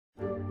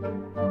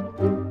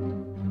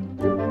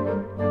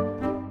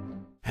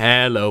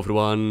Hello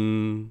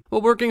everyone!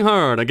 While working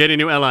hard on getting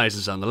new allies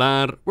in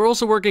Zandalar, we're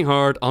also working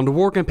hard on the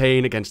war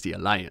campaign against the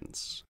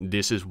Alliance.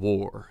 This is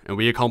war, and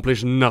we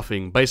accomplish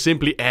nothing by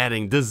simply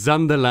adding the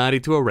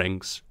Zandalari to our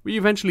ranks. We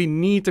eventually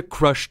need to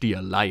crush the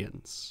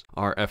Alliance.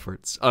 Our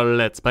efforts are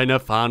led by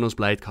Navanos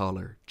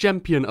Blightcaller,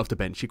 champion of the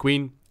Banshee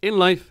Queen. In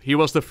life, he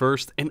was the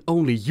first and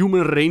only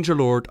human ranger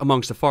lord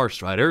amongst the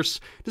Forest Riders,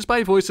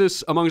 despite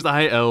voices amongst the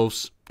High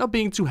Elves not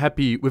being too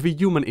happy with a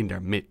human in their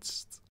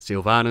midst.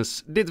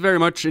 Sylvanas did very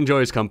much enjoy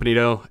his company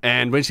though,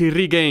 and when she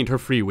regained her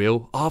free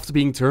will after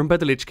being turned by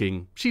the Lich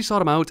King, she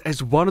sought him out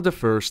as one of the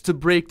first to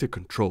break the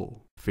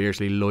control.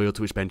 Fiercely loyal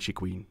to his Banshee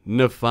Queen,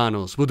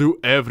 Navanos will do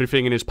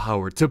everything in his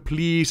power to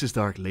please his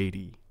Dark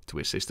Lady. To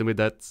assist him with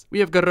that, we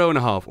have Garona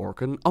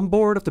Half-Orcan on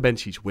board of the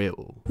Banshee's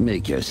will.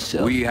 Make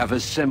yourself. We have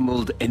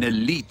assembled an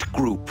elite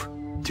group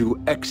to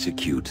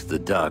execute the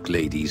Dark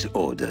Lady's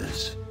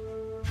orders.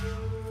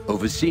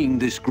 Overseeing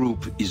this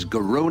group is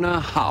Garona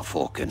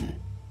Half-Orcan.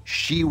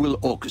 She will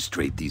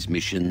orchestrate these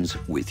missions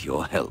with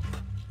your help.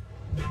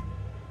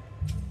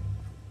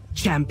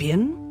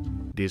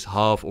 Champion? This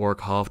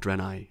half-orc,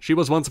 half-Draenei. She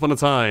was once upon a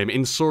time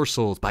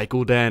ensorcelled by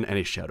Gul'dan and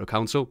his Shadow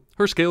Council.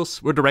 Her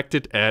skills were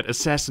directed at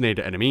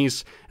assassinating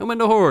enemies, and when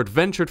the Horde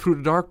ventured through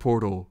the Dark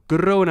Portal,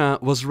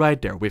 Garona was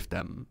right there with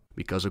them.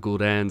 Because of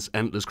Gul'dan's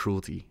endless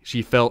cruelty,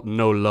 she felt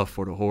no love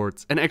for the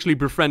Horde, and actually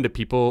befriended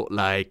people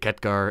like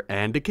Khadgar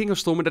and the King of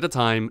Stormwind at the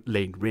time,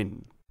 Lane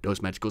Rin.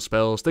 Those magical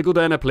spells that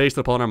Gul'dan had placed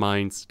upon her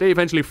mind, they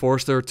eventually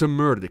forced her to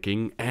murder the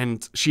king,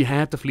 and she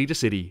had to flee the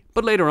city.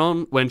 But later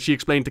on, when she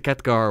explained to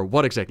Khadgar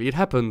what exactly had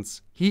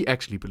happened, he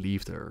actually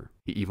believed her.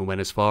 He even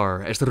went as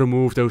far as to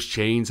remove those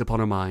chains upon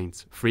her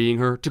mind, freeing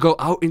her to go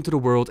out into the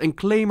world and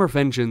claim her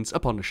vengeance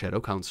upon the Shadow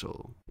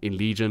Council. In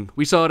Legion,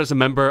 we saw her as a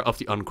member of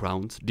the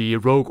Uncrowned, the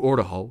Rogue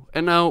Order Hall,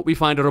 and now we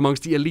find her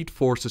amongst the elite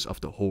forces of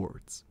the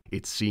Horde.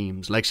 It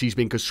seems like she's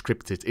been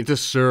conscripted into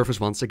service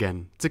once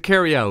again, to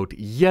carry out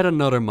yet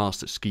another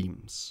master's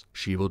schemes.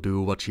 She will do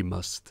what she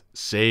must,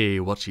 say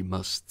what she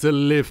must, to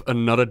live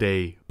another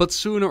day. But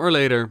sooner or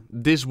later,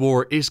 this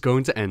war is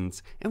going to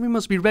end, and we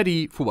must be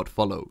ready for what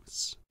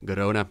follows.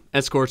 Garona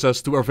escorts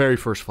us to our very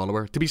first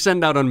follower, to be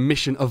sent out on a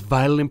mission of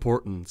vital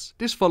importance.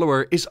 This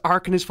follower is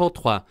Arcanist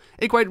Valtrois,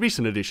 a quite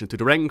recent addition to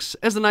the ranks,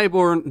 as the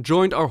Nightborn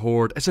joined our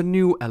horde as a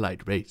new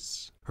allied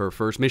race. Her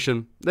first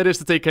mission, that is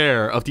to take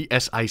care of the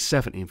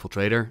SI-7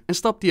 infiltrator and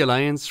stop the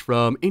Alliance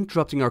from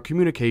interrupting our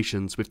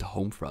communications with the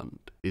homefront.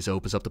 This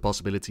opens up the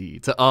possibility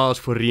to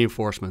ask for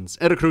reinforcements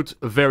and recruit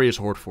various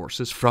horde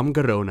forces from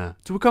Garona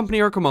to accompany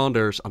our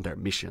commanders on their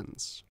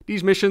missions.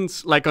 These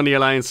missions, like on the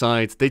Alliance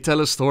side, they tell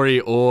a story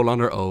all on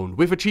their own,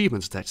 with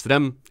achievements attached to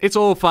them. It's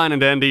all fine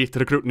and dandy to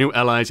recruit new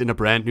allies in a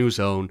brand new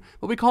zone,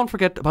 but we can't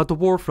forget about the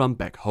war front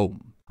back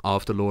home.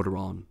 After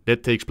Lordaeron,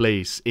 that takes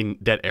place in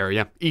that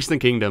area, Eastern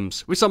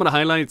Kingdoms, with some of the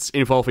highlights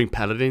involving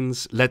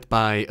paladins led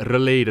by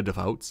Relay the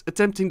Devout,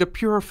 attempting to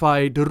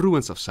purify the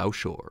ruins of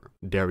Southshore.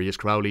 Darius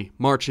Crowley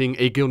marching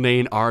a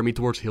Gilnean army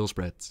towards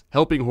Hillspread,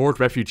 helping Horde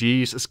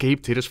refugees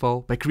escape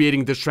Tirisfal by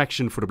creating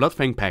distraction for the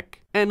Bloodfang pack,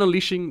 and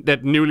unleashing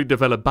that newly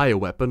developed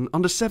bioweapon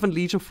on the 7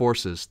 Legion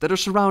forces that are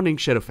surrounding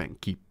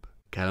Shadowfang Keep.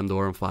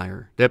 Kalimdor on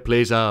fire, that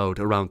plays out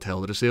around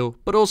Teldrassil,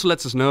 but also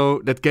lets us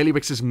know that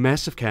Gallywix's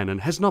massive cannon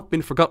has not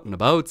been forgotten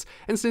about,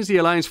 and since the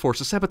Alliance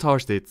forces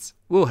sabotaged it,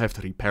 we'll have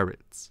to repair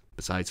it.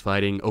 Besides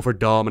fighting over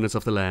dominance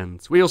of the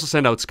land, we also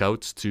send out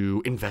scouts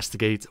to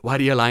investigate why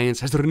the Alliance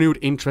has renewed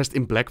interest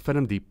in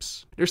Blackfathom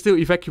Deeps. They're still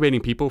evacuating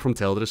people from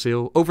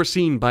Teldrassil,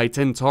 overseen by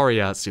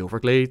Tentaria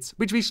Silverglade,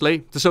 which we slay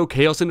to sow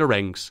chaos in the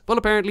ranks, while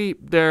apparently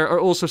there are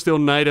also still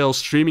Night Elves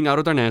streaming out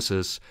of their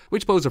nesses,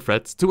 which pose a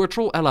threat to our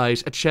troll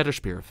allies at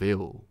Shatterspear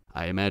Vale.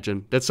 I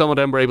imagine that some of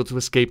them were able to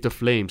escape the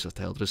flames of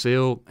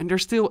Teldrassil, and they're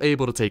still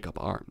able to take up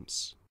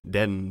arms.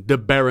 Then, the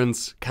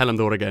Barons,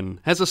 Kalimdor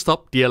again, has to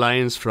stop the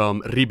Alliance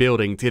from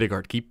rebuilding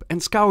Tiragarde Keep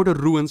and scour the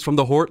ruins from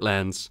the Horde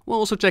lands, while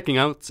also checking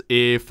out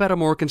if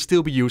Faramore can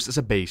still be used as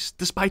a base,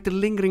 despite the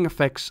lingering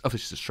effects of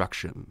its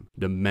destruction.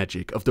 The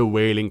magic of the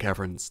Wailing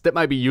Caverns that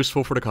might be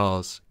useful for the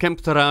cause. Camp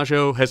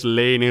Tarajo has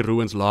lain in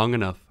ruins long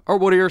enough. Our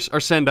warriors are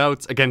sent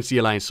out against the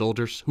Alliance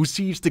soldiers, who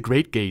siege the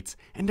Great Gate,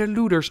 and their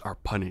looters are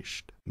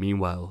punished.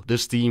 Meanwhile, the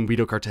Steam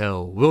Veto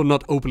Cartel will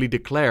not openly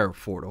declare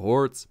for the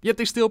Horde, yet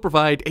they still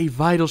provide a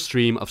vital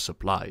stream of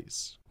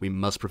supplies. We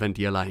must prevent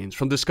the Alliance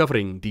from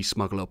discovering these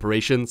smuggle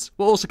operations,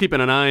 while also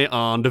keeping an eye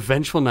on the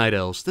vengeful Night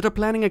Elves that are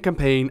planning a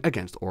campaign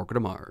against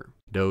Orgrimmar.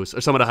 Those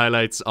are some of the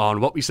highlights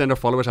on what we send our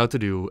followers out to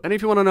do, and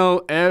if you want to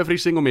know every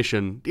single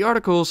mission, the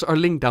articles are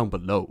linked down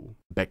below.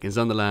 Back in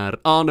Zandalar,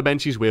 on the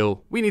Banshee's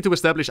will, we need to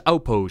establish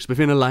outposts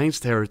within Alliance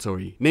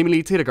territory,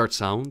 namely Tiragarde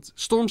Sound,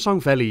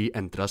 Stormsong Valley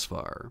and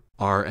Drustvar.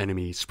 Our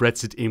enemy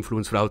spreads its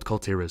influence throughout Kal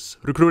Tiras,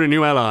 recruiting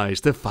new allies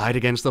to fight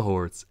against the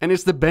Horde, and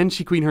it's the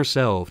Banshee Queen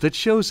herself that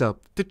shows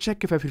up to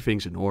check if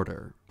everything's in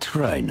order.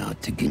 Try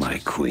not to get my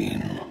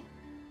queen.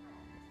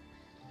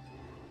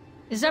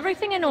 Is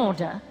everything in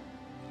order?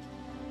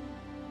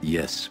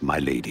 Yes, my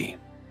lady.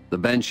 The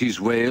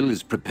Banshee's Wail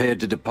is prepared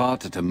to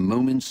depart at a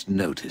moment's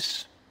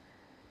notice.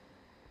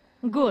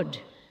 Good.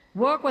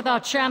 Work with our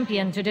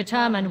champion to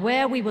determine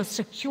where we will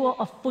secure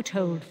a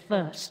foothold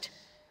first.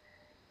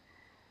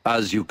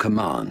 As you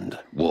command,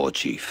 War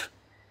Chief.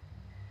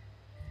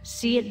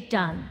 See it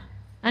done,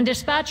 and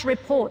dispatch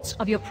reports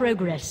of your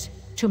progress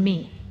to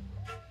me.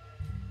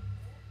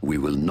 We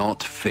will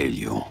not fail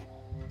you.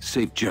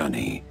 Safe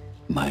journey,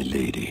 my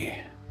lady.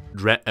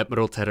 Dread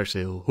Admiral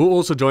Tethersail, who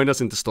also joined us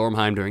into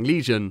Stormheim during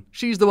Legion.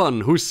 She's the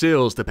one who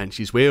sails the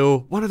Banshee's Whale,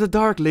 one of the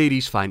Dark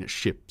Lady's finest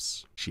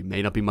ships. She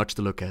may not be much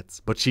to look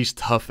at, but she's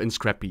tough and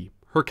scrappy.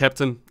 Her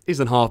captain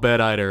isn't half bad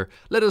either.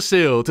 Let us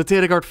sail to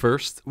Tiragarde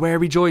first, where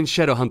we join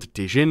Shadow Hunter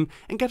Tijin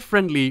and get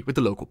friendly with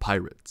the local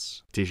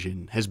pirates.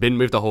 Tijin has been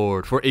with the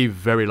Horde for a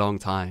very long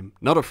time,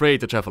 not afraid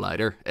to travel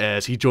either,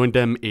 as he joined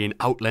them in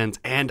Outland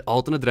and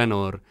Alternate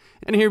Draenor.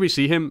 And here we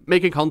see him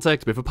making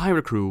contact with a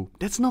pirate crew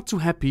that's not too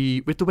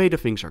happy with the way the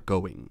things are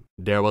going.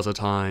 There was a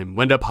time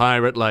when the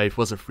pirate life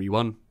was a free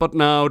one, but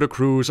now the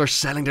crews are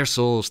selling their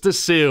souls to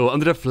sail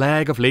under the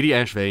flag of Lady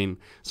Ashvane,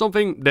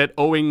 something that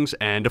Owings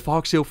and the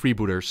Foxtail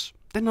freebooters,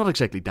 they're not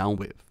exactly down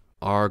with.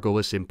 Our goal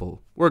is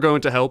simple. We're going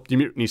to help the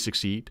mutiny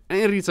succeed, and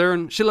in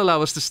return, she'll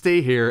allow us to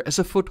stay here as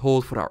a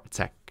foothold for our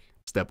attack.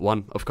 Step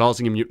 1 of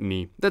causing a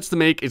mutiny, that's to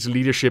make its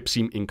leadership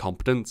seem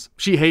incompetent.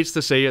 She hates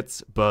to say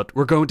it, but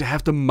we're going to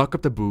have to muck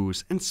up the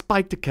booze and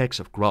spike the kegs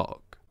of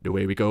grog. The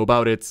way we go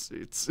about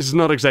it's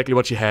not exactly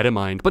what she had in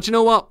mind, but you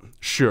know what?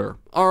 Sure,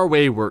 our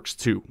way works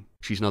too.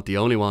 She's not the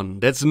only one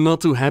that's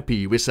not too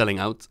happy with selling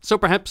out, so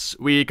perhaps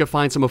we could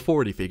find some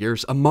authority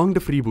figures among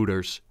the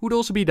freebooters who'd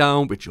also be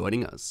down with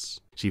joining us.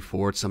 She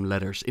forged some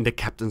letters in the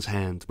captain's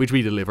hand, which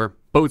we deliver.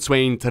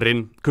 Boatswain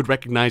Tarin could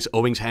recognize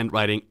Owing's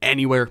handwriting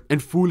anywhere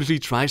and foolishly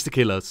tries to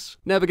kill us.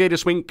 Navigator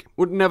Swink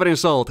would never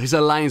insult his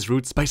alliance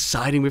roots by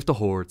siding with the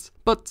Horde.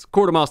 But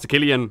Quartermaster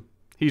Killian,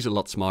 he's a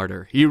lot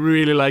smarter. He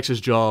really likes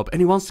his job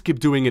and he wants to keep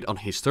doing it on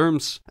his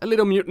terms. A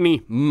little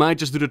mutiny might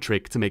just do the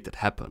trick to make that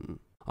happen.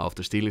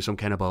 After stealing some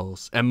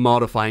cannonballs and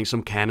modifying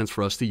some cannons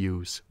for us to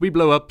use, we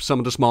blow up some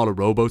of the smaller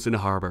rowboats in the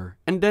harbor,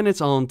 and then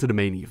it's on to the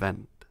main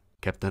event.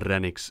 Captain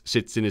Renix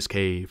sits in his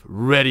cave,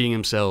 readying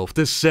himself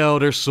to sell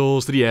their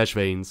souls to the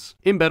Ashvanes.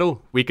 In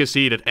battle, we can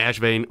see that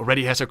Ashvane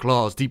already has her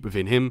claws deep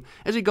within him,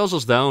 as he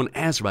guzzles down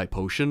Azerite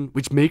potion,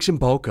 which makes him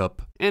bulk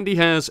up. And he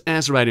has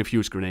Azerite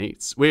infused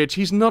grenades, which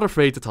he's not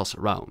afraid to toss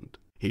around.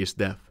 His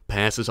death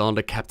passes on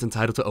the captain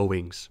title to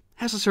Owings.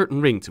 Has a certain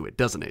ring to it,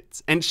 doesn't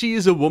it? And she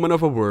is a woman of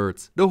her word.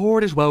 The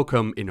Horde is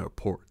welcome in her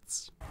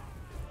ports.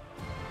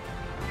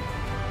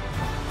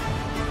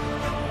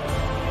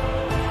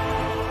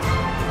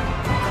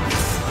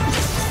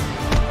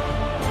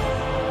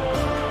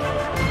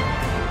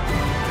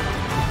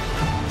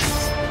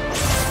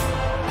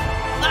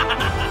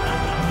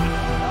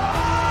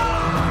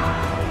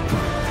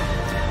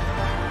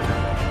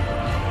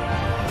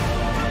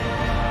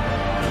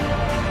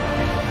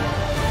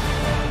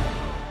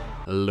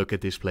 Look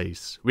at this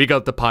place. We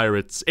got the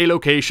pirates, a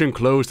location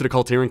close to the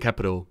Kalterian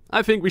capital.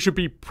 I think we should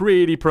be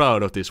pretty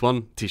proud of this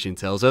one, Tishin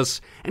tells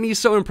us, and he's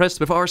so impressed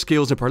with our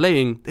skills in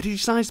parlaying that he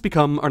decides to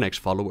become our next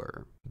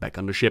follower. Back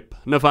on the ship,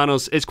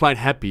 Navanos is quite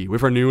happy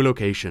with our new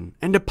location,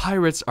 and the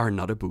pirates are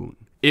not a boon.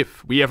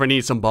 If we ever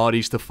need some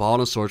bodies to fall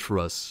on swords for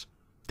us,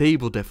 they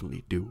will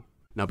definitely do.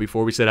 Now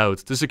before we set out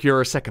to secure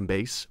our second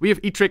base, we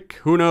have Eitric,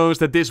 who knows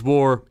that this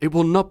war, it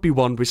will not be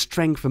won with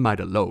strength and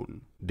might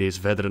alone. This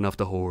veteran of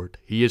the Horde,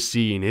 he has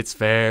seen its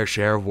fair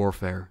share of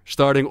warfare,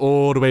 starting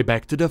all the way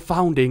back to the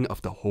founding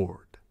of the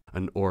Horde.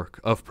 An orc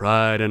of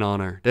pride and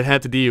honor that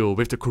had to deal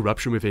with the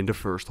corruption within the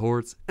first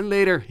Horde, and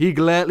later he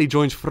gladly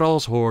joins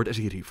Thrall's Horde as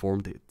he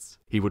reformed it.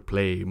 He would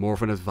play more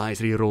of an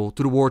advisory role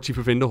to the war chief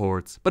within the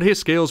Horde, but his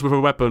skills with a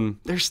weapon,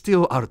 they're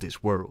still out of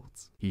this world.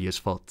 He has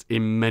fought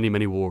in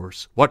many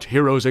wars, watched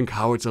heroes and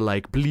cowards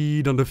alike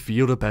bleed on the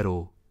field of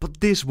battle, but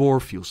this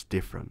war feels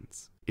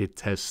different. It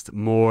tests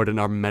more than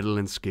our mettle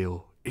and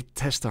skill. It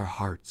tests our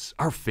hearts,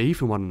 our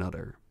faith in one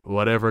another.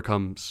 Whatever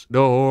comes, the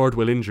Horde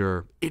will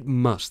endure. It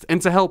must, and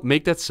to help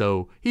make that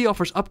so, he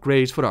offers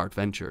upgrades for our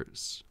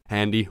adventures.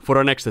 Handy for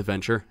our next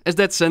adventure, as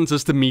that sends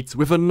us to meet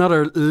with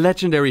another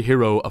legendary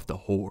hero of the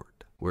Horde.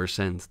 We're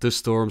sent to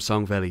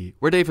Stormsong Valley,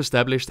 where they've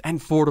established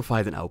and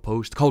fortified an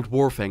outpost called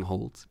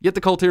Warfanghold. Yet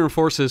the Kalterian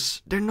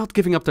forces, they're not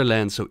giving up their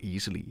land so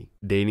easily.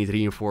 They need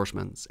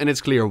reinforcements, and it's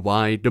clear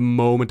why the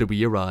moment that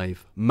we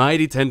arrive.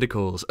 Mighty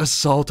tentacles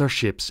assault our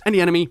ships, and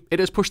the enemy, it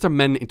has pushed their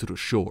men into the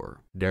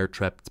shore. They're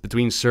trapped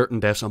between certain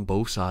deaths on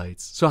both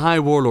sides. So High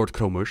Warlord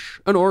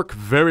Kromush, an orc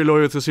very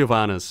loyal to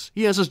Sylvanas,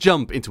 he has us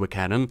jump into a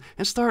cannon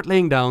and start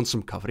laying down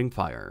some covering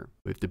fire.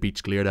 With the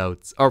beach cleared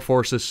out, our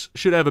forces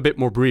should have a bit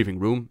more breathing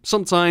room,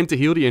 some time to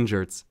heal the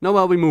injured. Now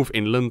while we move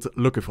inland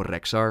looking for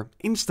Rexar,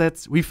 instead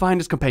we find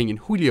his companion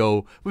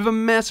Julio with a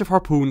massive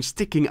harpoon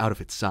sticking out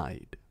of its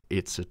side.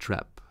 It's a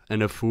trap,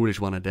 and a foolish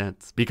one at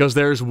that. Because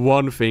there's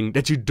one thing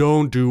that you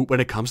don't do when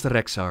it comes to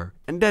Rexxar,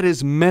 and that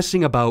is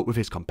messing about with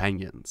his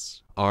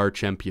companions. Our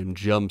champion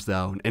jumps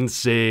down and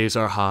saves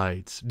our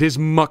hides. This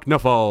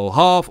Magnafal,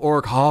 half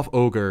orc, half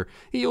ogre.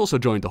 He also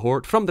joined the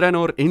Horde from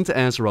Draenor into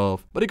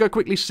Azeroth, but he got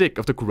quickly sick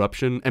of the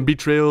corruption and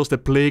betrayals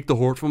that plagued the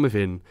Horde from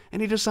within,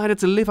 and he decided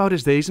to live out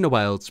his days in the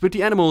wilds with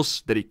the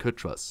animals that he could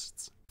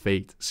trust.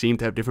 Fate seemed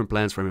to have different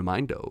plans for him in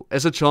mind though,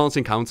 as a chance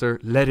encounter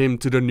led him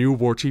to the new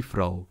war chief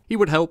Thrall. He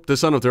would help the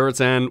son of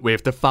Durotan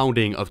with the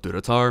founding of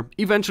Durotar,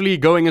 eventually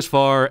going as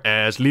far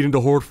as leading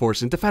the Horde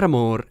force into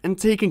Faramore and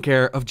taking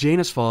care of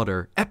Jaina's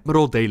father,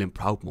 Admiral Dalen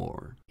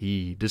Proudmoore.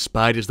 He,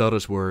 despite his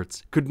daughter's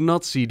words, could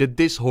not see that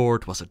this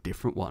Horde was a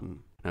different one.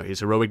 Now, his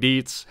heroic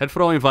deeds had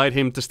Thrall invite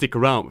him to stick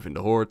around within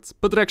the Horde,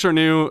 but Rexxar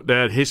knew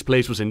that his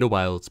place was in the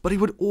wilds, but he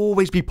would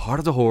always be part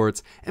of the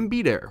Horde and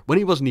be there when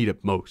he was needed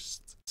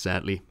most.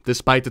 Sadly,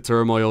 despite the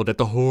turmoil that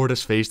the Horde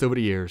has faced over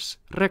the years,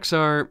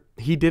 Rexxar,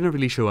 he didn't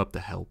really show up to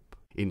help.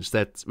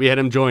 Instead, we had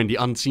him join the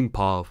Unseen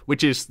Path,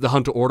 which is the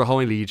Hunter Order Hall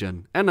in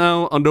Legion, and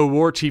now, under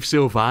War Chief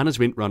Sylvanas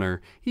Windrunner,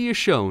 he is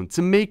shown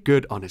to make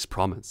good on his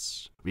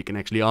promise. We can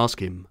actually ask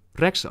him,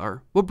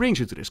 Rexxar, what brings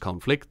you to this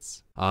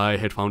conflict? I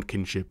had found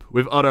kinship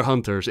with other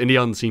hunters in the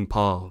Unseen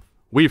Path.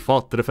 We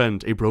fought to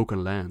defend a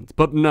broken land,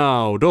 but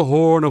now the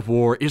horn of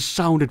war is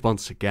sounded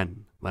once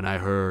again. When I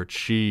heard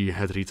she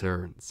had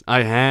returned,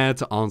 I had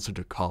to answer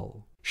the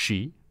call.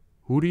 She?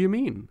 Who do you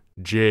mean?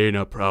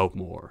 Jaina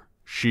Proudmoore.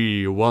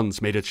 She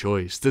once made a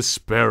choice to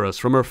spare us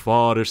from her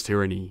father's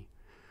tyranny.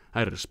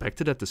 I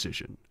respected that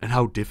decision and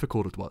how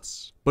difficult it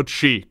was. But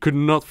she could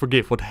not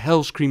forgive what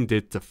Hellscream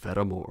did to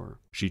Faramore.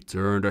 She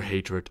turned her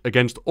hatred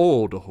against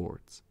all the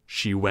Horde.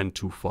 She went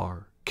too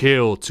far,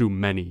 killed too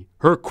many.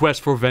 Her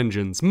quest for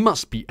vengeance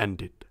must be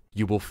ended.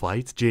 You will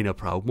fight Jaina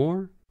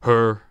Proudmoore?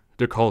 Her,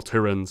 the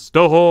Kaltyrans,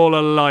 the whole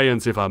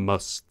alliance if I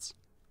must.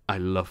 I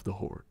love the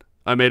Horde.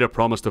 I made a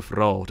promise to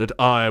Thrall that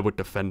I would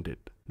defend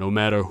it. No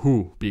matter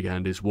who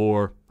began this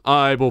war,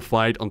 I will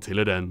fight until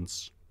it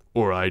ends.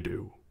 Or I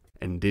do.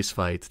 And this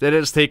fight that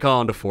has taken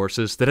on the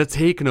forces that had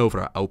taken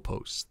over our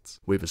outposts.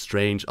 With a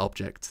strange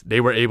object,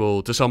 they were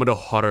able to summon the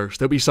horrors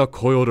that we saw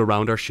coiled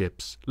around our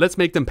ships. Let's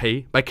make them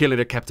pay by killing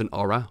their captain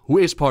Aura, who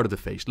is part of the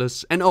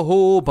Faceless, and a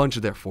whole bunch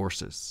of their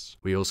forces.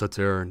 We also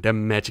turn their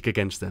magic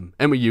against them,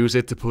 and we use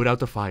it to put out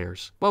the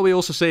fires, while we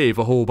also save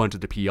a whole bunch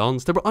of the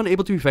peons that were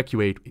unable to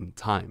evacuate in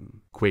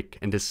time. Quick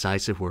and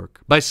decisive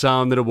work. By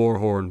sounding the war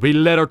horn, we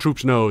let our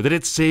troops know that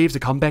it's safe to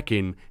come back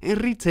in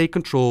and retake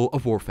control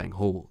of Warfang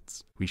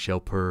Holds. We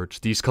shall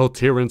purge these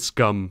Kaltyran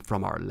scum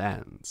from our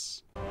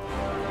lands.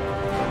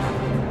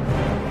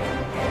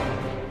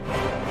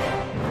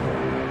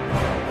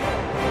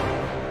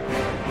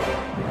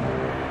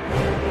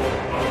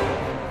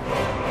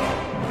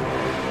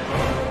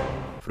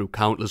 Through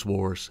countless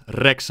wars,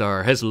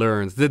 Rexxar has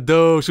learned that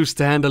those who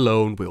stand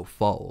alone will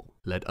fall.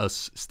 Let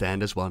us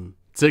stand as one.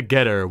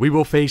 Together, we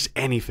will face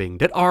anything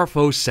that our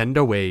foes send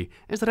our way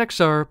as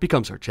Rexxar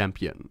becomes our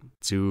champion.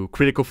 2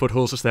 critical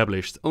footholds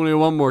established, only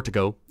 1 more to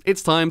go.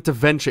 It's time to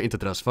venture into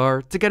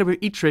Drustvar together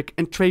with Eitrigg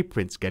and Trade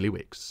Prince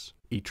Gallywix.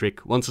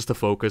 Eitrigg wants us to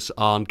focus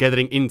on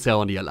gathering intel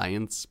on the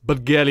Alliance,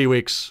 but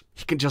Gallywix,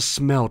 he can just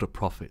smell the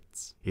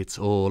profits. It's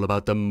all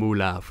about the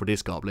moolah for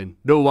this goblin,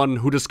 the one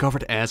who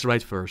discovered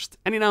Azerite first,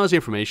 and he now has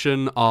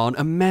information on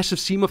a massive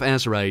seam of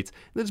Azerite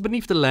that's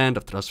beneath the land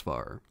of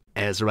Drustvar.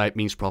 Azerite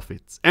means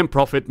profit, and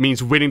profit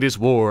means winning this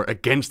war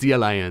against the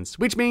Alliance,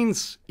 which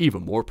means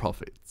even more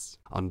profits.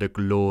 On the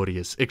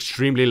glorious,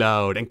 extremely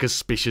loud and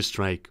conspicuous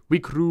strike, we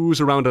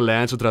cruise around the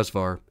lands of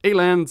Drustvar, a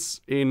land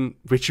in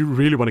which you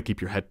really want to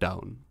keep your head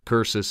down.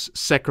 Curses,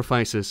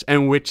 sacrifices,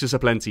 and witches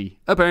aplenty.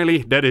 Apparently,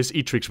 that is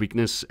Eitrigg's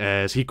weakness,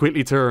 as he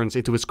quickly turns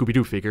into a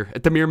Scooby-Doo figure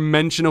at the mere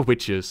mention of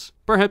witches.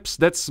 Perhaps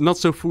that's not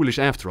so foolish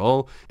after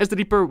all, as the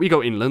deeper we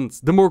go inland,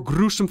 the more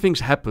gruesome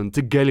things happen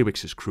to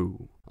Gallywix's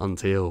crew.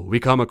 Until we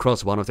come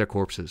across one of their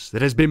corpses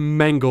that has been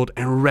mangled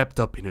and wrapped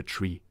up in a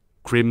tree.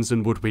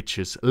 Crimsonwood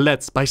witches,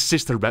 led by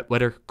Sister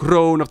Redweather,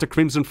 grown of the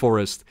Crimson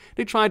Forest.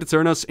 They try to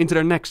turn us into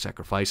their next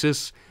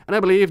sacrifices, and I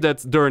believe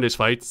that during this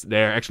fight,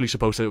 they're actually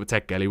supposed to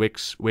attack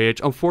Gallywix,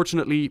 which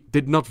unfortunately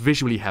did not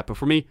visually happen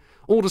for me.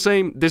 All the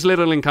same, this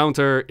little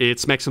encounter, it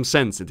smacks some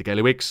sense into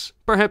Gallywix.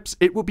 Perhaps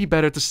it would be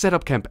better to set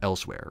up camp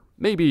elsewhere.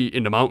 Maybe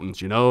in the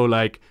mountains, you know,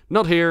 like,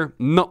 not here,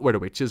 not where the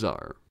witches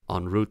are.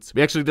 En route,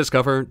 we actually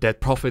discover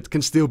that profit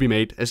can still be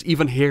made, as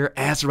even here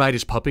Azerite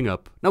is popping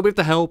up. Now with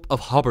the help of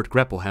Hubbard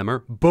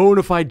Grapplehammer,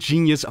 bona fide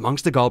genius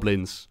amongst the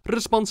goblins.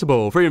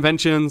 Responsible for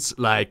inventions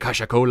like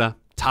Kashakola,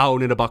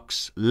 Town in a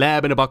Box,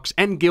 Lab in a Box,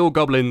 and Guild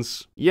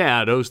Goblins.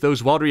 Yeah,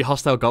 those watery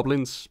hostile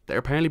goblins, they're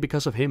apparently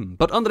because of him.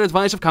 But under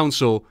advice of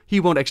council, he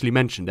won't actually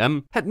mention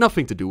them, had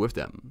nothing to do with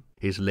them.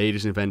 His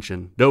latest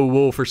invention, the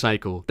Wolfer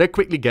Cycle, that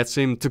quickly gets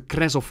him to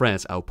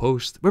Kreselfrad's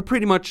outpost, where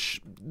pretty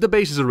much the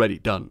base is already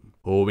done.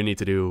 All we need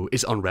to do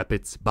is unwrap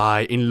it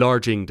by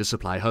enlarging the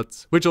supply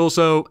hut, which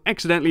also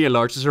accidentally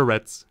enlarges her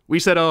rat. We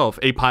set off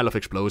a pile of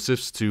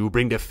explosives to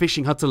bring the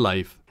fishing hut to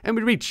life, and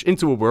we reach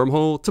into a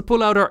wormhole to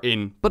pull out our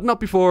inn, but not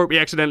before we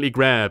accidentally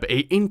grab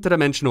a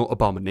interdimensional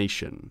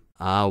abomination.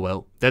 Ah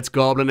well, that's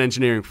Goblin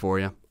engineering for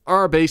you.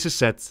 Our base is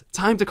set,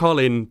 time to call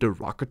in the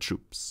rocket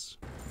troops.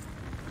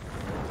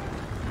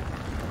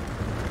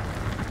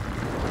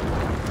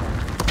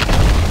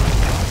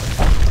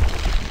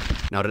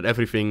 Now that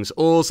everything's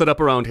all set up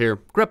around here,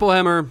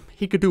 Grapplehammer,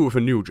 he could do with a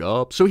new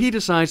job, so he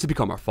decides to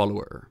become our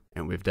follower.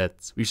 And with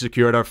that, we've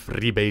secured our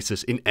 3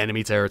 bases in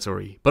enemy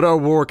territory. But our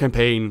war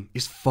campaign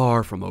is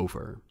far from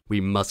over.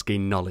 We must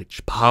gain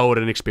knowledge, power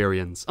and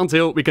experience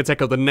until we can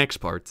tackle the next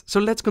part.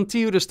 So let's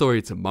continue the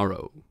story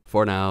tomorrow.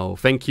 For now,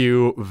 thank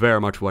you very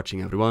much for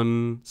watching,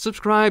 everyone.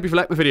 Subscribe if you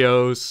like my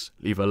videos,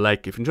 leave a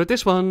like if you enjoyed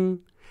this one,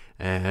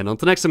 and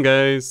until next time,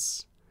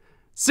 guys.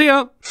 See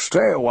ya!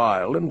 Stay a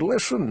while and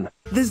listen.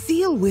 The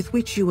zeal with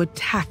which you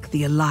attack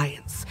the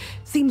Alliance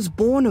seems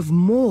born of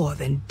more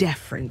than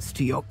deference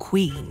to your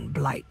queen,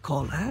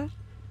 Blightcaller.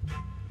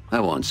 I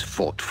once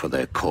fought for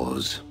their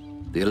cause.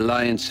 The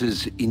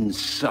Alliance's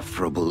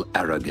insufferable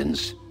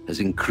arrogance has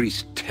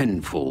increased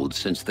tenfold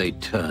since they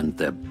turned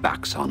their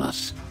backs on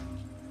us.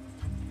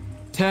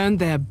 Turned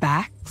their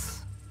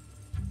backs?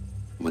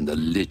 When the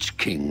Lich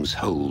King's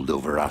hold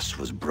over us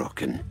was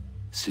broken,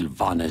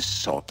 Sylvanas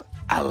sought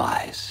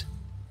allies.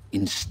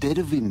 Instead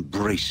of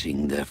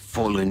embracing their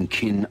fallen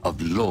kin of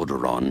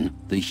Lordaeron,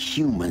 the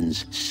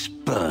humans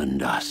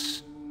spurned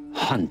us,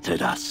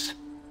 hunted us.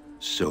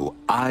 So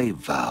I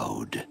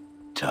vowed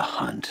to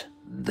hunt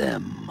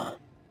them.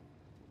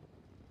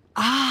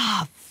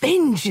 Ah,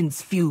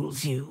 vengeance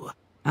fuels you.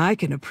 I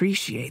can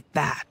appreciate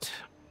that.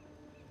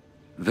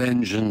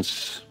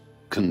 Vengeance,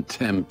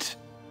 contempt,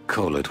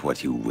 call it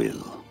what you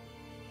will.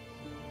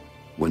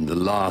 When the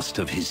last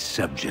of his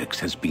subjects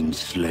has been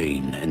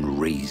slain and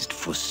raised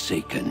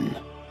forsaken,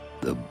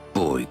 the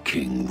Boy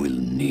King will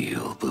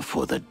kneel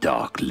before the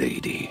Dark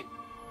Lady.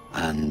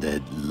 And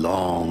at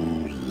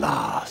long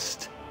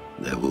last,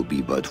 there will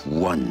be but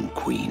one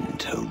queen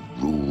to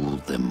rule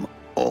them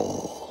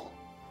all.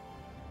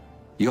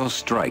 Your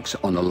strikes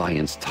on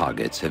Alliance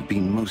targets have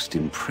been most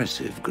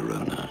impressive,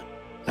 Garona.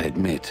 I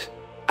admit,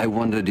 I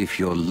wondered if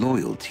your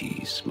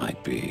loyalties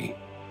might be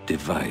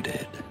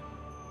divided.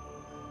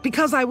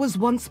 Because I was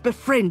once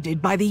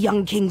befriended by the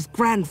young king's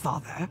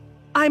grandfather,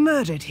 I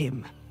murdered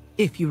him,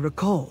 if you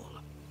recall.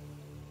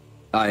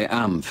 I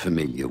am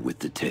familiar with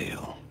the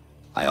tale.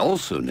 I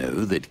also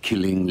know that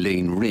killing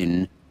Lane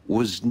Rin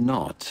was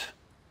not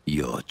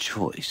your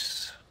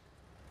choice.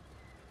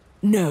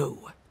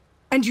 No.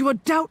 And you are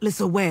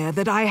doubtless aware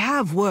that I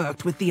have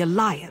worked with the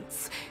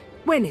Alliance,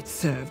 when it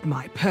served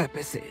my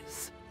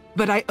purposes.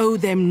 But I owe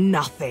them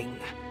nothing.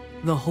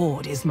 The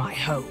Horde is my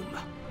home.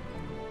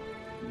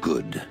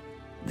 Good.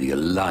 The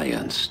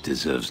Alliance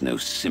deserves no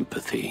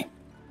sympathy,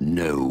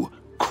 no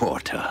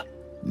quarter.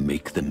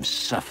 Make them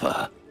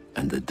suffer,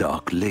 and the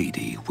Dark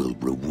Lady will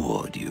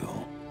reward you.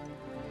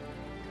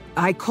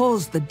 I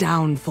caused the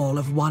downfall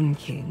of one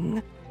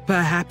king.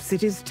 Perhaps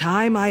it is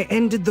time I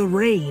ended the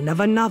reign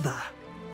of another.